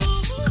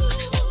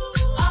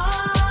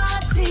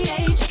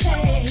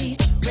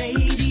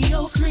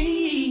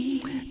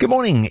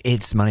morning,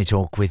 it's Money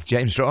Talk with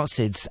James Ross.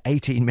 It's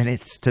 18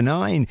 minutes to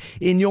 9.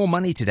 In Your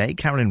Money today,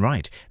 Carolyn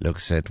Wright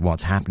looks at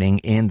what's happening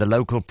in the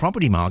local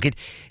property market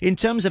in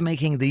terms of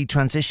making the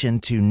transition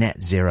to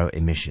net zero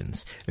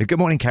emissions. Good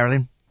morning,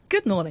 Carolyn.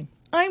 Good morning.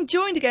 I'm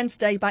joined again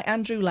today by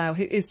Andrew Lau,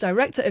 who is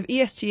Director of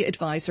ESG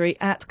Advisory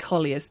at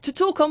Colliers, to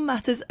talk on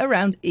matters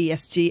around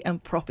ESG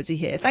and property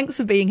here. Thanks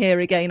for being here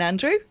again,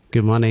 Andrew.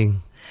 Good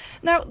morning.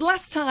 Now,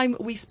 last time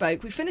we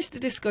spoke, we finished the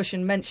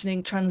discussion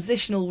mentioning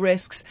transitional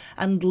risks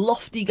and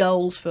lofty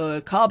goals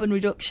for carbon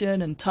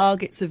reduction and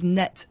targets of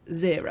net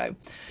zero.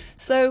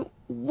 So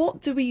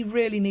what do we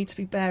really need to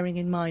be bearing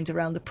in mind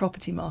around the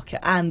property market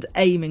and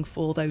aiming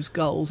for those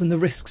goals and the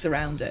risks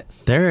around it?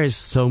 There is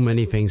so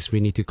many things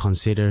we need to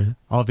consider.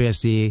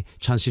 Obviously,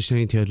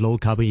 transitioning to a low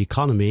carbon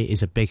economy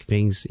is a big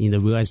thing in the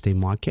real estate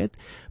market.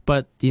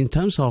 But in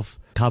terms of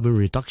carbon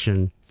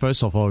reduction,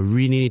 first of all, we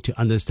really need to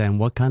understand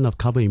what kind of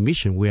carbon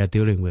emission we are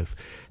dealing with.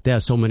 There are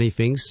so many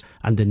things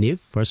underneath.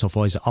 First of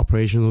all, is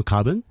operational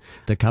carbon,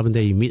 the carbon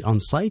that you emit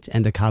on site,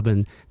 and the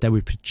carbon that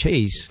we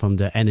purchase from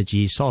the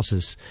energy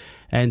sources.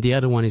 And the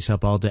other one is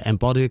about the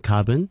embodied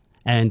carbon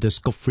and the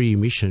scope 3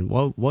 emission.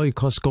 What we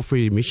call scope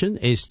 3 emission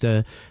is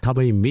the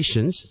carbon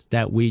emissions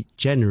that we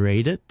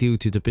generated due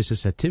to the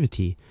business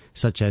activity,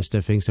 such as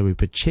the things that we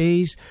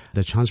purchase,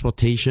 the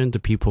transportation, the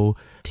people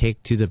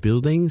take to the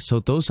building. So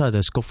those are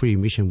the scope 3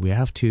 emission we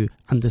have to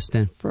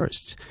understand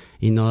first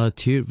in order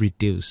to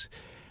reduce.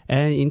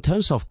 And in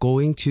terms of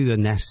going to the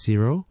net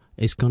zero,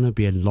 it's going to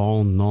be a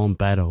long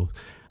battle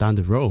down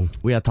the road.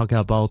 We are talking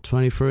about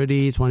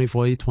 2030,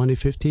 2040,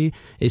 2050.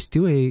 It's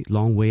still a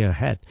long way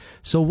ahead.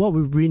 So what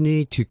we really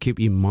need to keep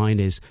in mind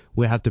is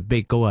we have the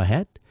big goal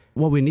ahead.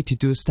 What we need to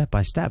do step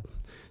by step.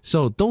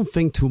 So don't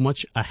think too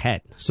much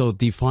ahead. So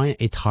define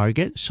a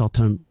target,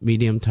 short-term,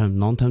 medium-term,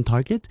 long-term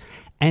target,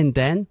 and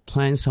then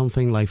plan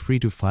something like 3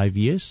 to 5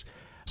 years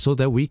so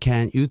that we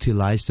can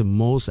utilize the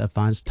most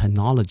advanced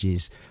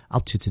technologies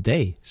up to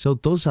today. So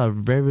those are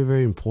very,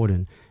 very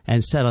important,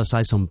 and set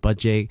aside some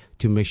budget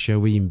to make sure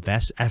we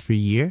invest every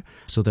year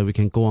so that we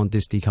can go on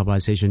this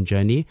decarbonization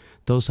journey.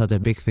 Those are the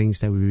big things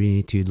that we really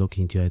need to look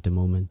into at the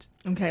moment.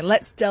 Okay,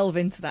 let's delve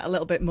into that a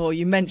little bit more.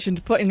 You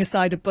mentioned putting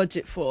aside a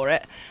budget for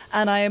it,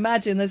 and I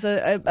imagine there's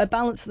a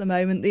balance at the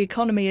moment. The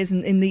economy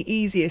isn't in the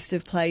easiest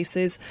of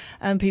places,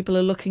 and people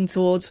are looking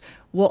towards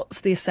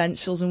what's the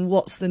essentials and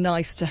what's the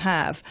nice to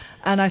have.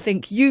 And I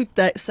think you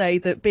say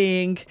that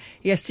being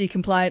ESG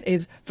compliant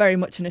is very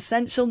much an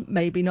essential.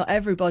 Maybe not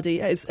everybody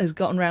has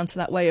gotten around to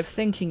that way of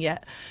thinking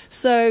yet.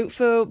 So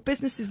for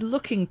businesses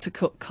looking to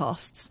cut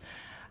costs,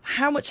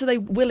 how much are they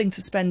willing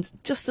to spend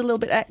just a little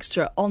bit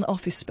extra on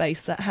office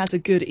space that has a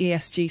good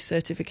ESG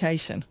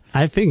certification?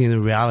 I think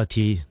in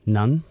reality,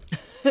 none.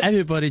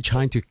 Everybody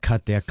trying to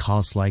cut their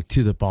costs like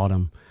to the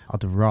bottom of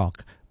the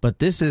rock. But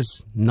this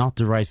is not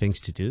the right things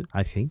to do,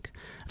 I think.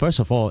 First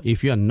of all,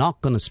 if you are not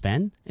going to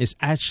spend, it's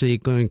actually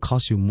going to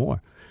cost you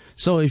more.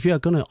 So if you are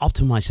going to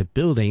optimize a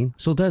building,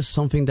 so that's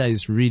something that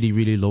is really,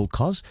 really low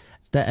cost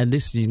that at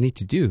least you need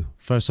to do.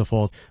 First of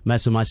all,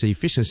 maximize the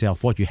efficiency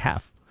of what you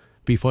have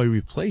before you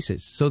replace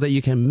it, so that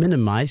you can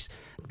minimize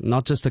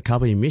not just the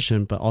carbon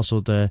emission, but also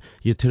the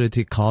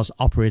utility costs,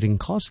 operating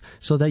costs,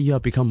 so that you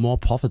have become more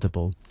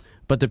profitable.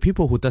 But the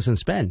people who doesn't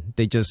spend,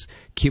 they just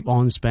keep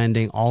on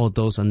spending all of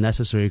those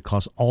unnecessary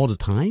costs all the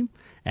time,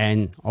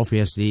 and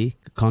obviously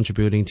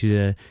contributing to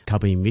the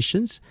carbon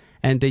emissions,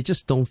 and they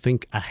just don't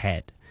think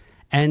ahead.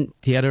 And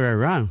the other way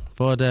around,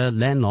 for the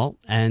landlord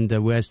and the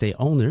real estate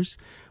owners,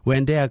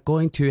 when they are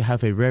going to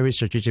have a very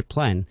strategic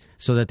plan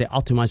so that they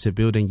optimize the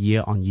building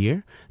year on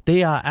year,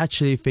 they are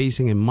actually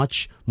facing a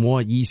much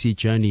more easy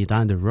journey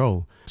down the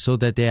road, so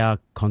that they are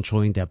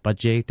controlling their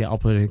budget, their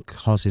operating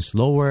cost is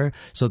lower,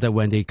 so that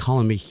when the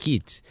economy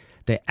hits,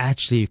 they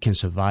actually can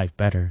survive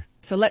better.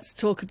 So let's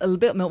talk a little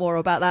bit more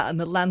about that and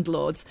the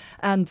landlords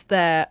and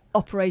their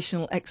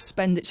operational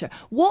expenditure.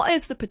 What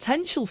is the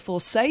potential for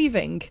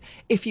saving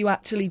if you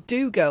actually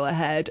do go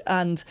ahead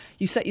and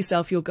you set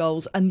yourself your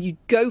goals and you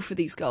go for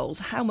these goals?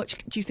 How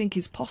much do you think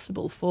is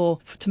possible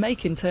to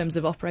make in terms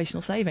of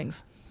operational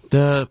savings?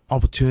 The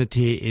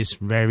opportunity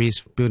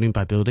varies building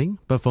by building,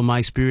 but from my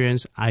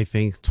experience, I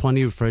think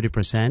 20 to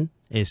 30%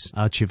 is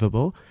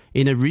achievable.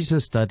 In a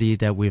recent study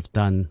that we've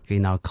done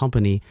in our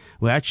company,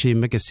 we actually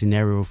make a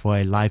scenario for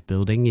a live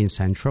building in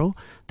Central.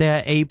 They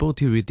are able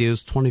to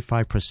reduce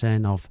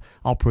 25% of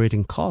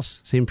operating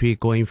costs simply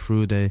going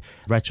through the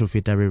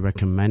retrofit that we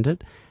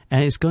recommended.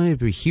 And it's going to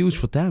be huge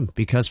for them,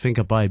 because think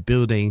about a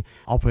building,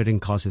 operating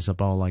cost is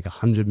about like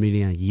 100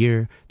 million a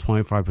year.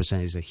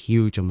 25% is a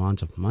huge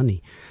amount of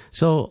money.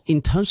 So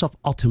in terms of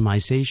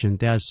optimization,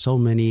 there are so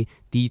many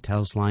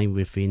details lying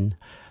within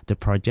the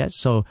project.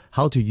 So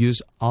how to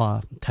use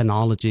our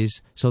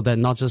technologies so that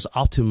not just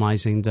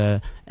optimizing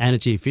the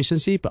energy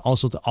efficiency, but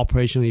also the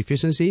operational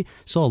efficiency.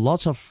 So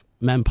lots of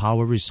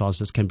manpower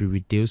resources can be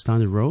reduced down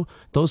the road.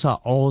 Those are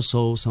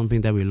also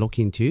something that we look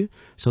into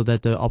so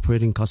that the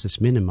operating cost is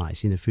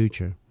minimized in the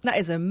future. That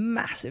is a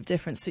massive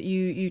difference that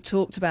you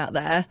talked about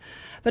there.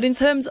 But in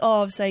terms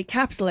of, say,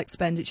 capital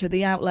expenditure,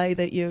 the outlay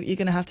that you're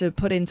going to have to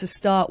put in to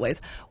start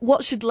with,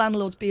 what should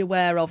landlords be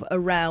aware of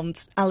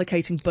around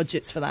allocating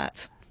budgets for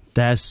that?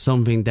 That's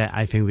something that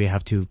I think we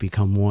have to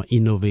become more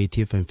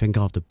innovative and think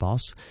of the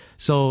box.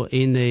 So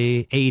in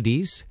the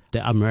 80s,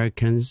 the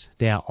Americans,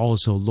 they are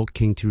also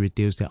looking to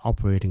reduce their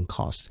operating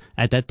costs.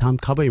 At that time,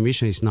 carbon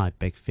emission is not a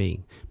big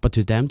thing, but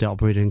to them, the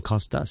operating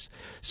cost does.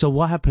 So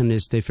what happened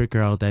is they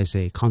figure out there's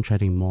a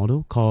contracting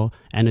model called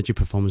energy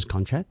performance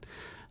contract.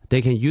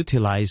 They can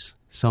utilize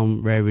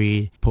some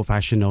very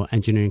professional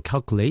engineering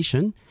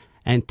calculation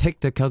and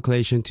take the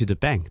calculation to the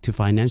bank to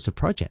finance the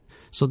project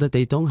so that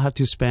they don't have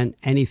to spend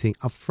anything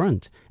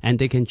upfront and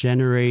they can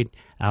generate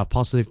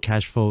positive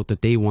cash flow the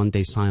day one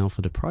they sign off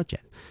for the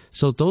project.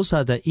 So those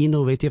are the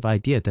innovative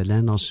ideas that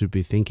landlords should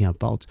be thinking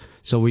about.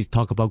 So we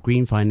talk about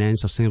green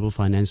finance, sustainable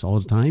finance all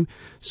the time.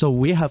 So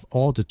we have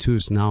all the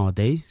tools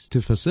nowadays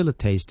to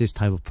facilitate this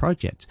type of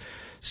project.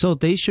 So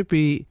they should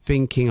be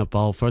thinking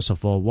about, first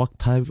of all, what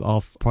type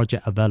of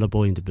project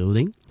available in the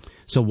building.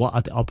 So what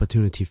are the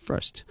opportunities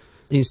first?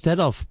 Instead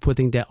of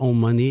putting their own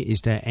money,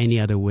 is there any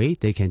other way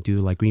they can do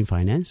like green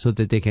finance so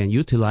that they can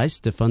utilize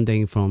the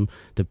funding from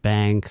the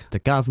bank, the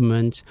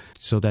government,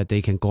 so that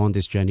they can go on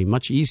this journey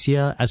much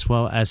easier, as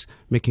well as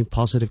making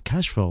positive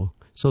cash flow?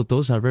 So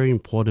those are very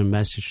important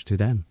message to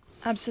them.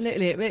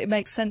 Absolutely. It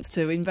makes sense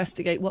to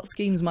investigate what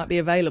schemes might be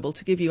available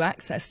to give you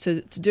access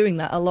to doing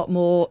that a lot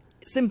more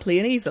simply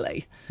and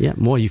easily. Yeah,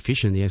 more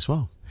efficiently as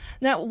well.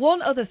 Now,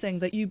 one other thing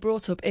that you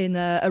brought up in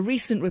a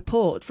recent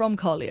report from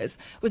Colliers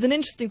was an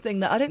interesting thing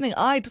that I don't think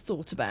I'd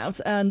thought about,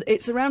 and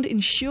it's around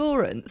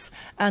insurance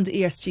and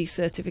ESG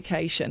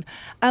certification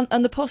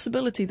and the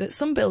possibility that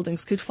some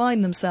buildings could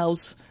find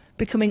themselves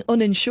becoming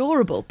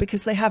uninsurable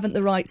because they haven't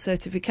the right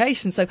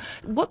certification. So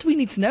what do we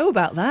need to know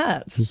about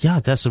that? Yeah,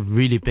 that's a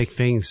really big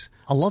thing.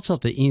 A lot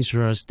of the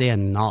insurers, they are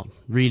not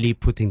really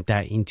putting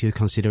that into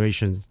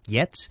consideration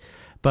yet.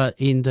 But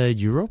in the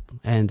Europe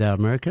and the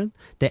American,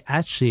 they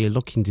actually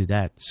look into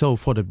that. So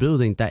for the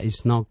building that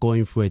is not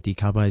going through a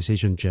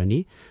decarbonization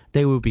journey,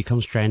 they will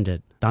become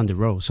stranded down the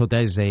road. So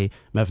there is a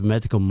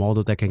mathematical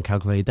model that can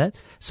calculate that.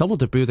 Some of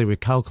the building we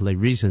calculate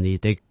recently,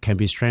 they can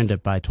be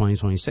stranded by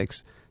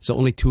 2026. So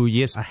only 2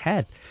 years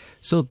ahead.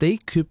 So they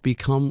could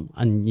become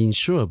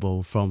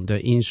uninsurable from the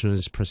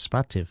insurance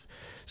perspective.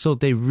 So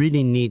they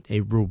really need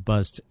a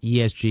robust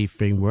ESG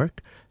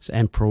framework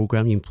and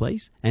program in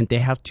place. And they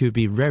have to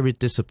be very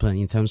disciplined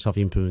in terms of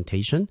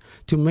implementation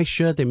to make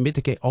sure they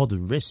mitigate all the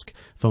risk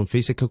from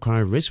physical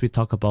climate risk we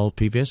talked about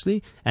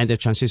previously and the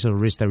transitional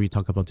risk that we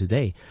talk about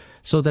today.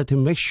 So that to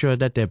make sure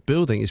that their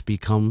building is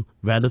become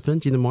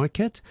relevant in the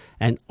market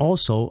and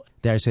also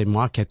there's a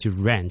market to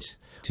rent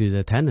to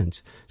the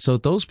tenants. So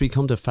those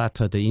become the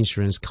factor the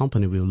insurance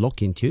company will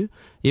look into.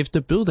 If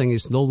the building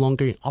is no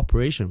longer in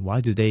operation,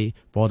 why do they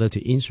bother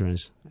to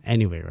insurance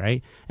anyway,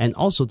 right? And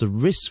also the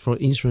risk for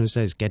insurance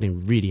is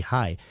getting really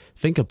high.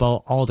 Think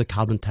about all the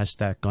carbon tests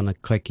that are going to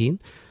click in.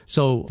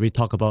 So we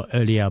talked about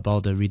earlier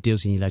about the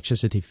reducing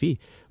electricity fee.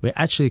 We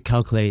actually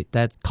calculate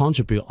that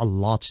contribute a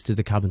lot to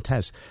the carbon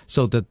test.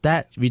 So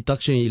that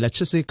reduction in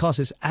electricity cost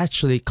is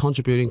actually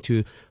contributing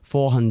to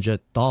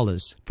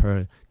 $400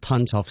 per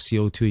ton of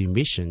CO2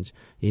 emissions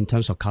in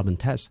terms of carbon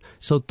test.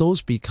 So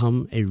those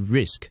become a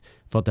risk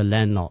for the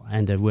landlord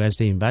and the real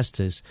estate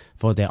investors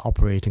for their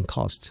operating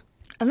costs.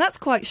 And that's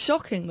quite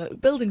shocking that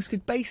buildings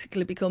could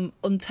basically become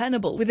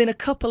untenable within a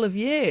couple of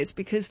years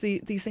because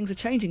these things are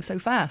changing so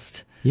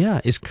fast. Yeah,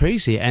 it's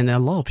crazy. And a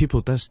lot of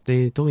people,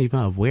 they don't even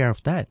aware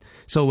of that.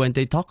 So when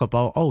they talk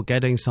about,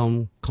 getting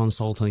some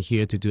consultant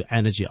here to do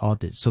energy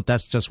audits, so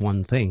that's just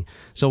one thing.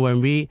 So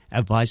when we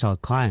advise our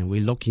client,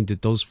 we look into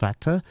those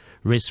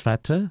risk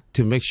factor,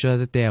 to make sure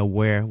that they are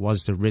aware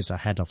what's the risk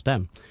ahead of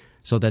them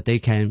so that they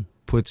can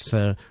put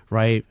the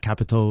right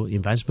capital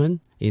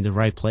investment in the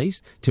right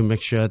place to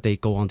make sure they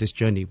go on this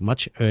journey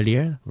much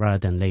earlier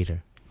rather than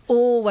later.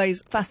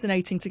 Always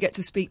fascinating to get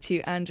to speak to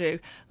you, Andrew.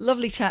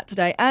 Lovely chat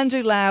today.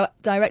 Andrew Lau,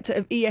 Director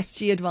of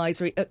ESG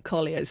Advisory at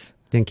Colliers.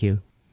 Thank you.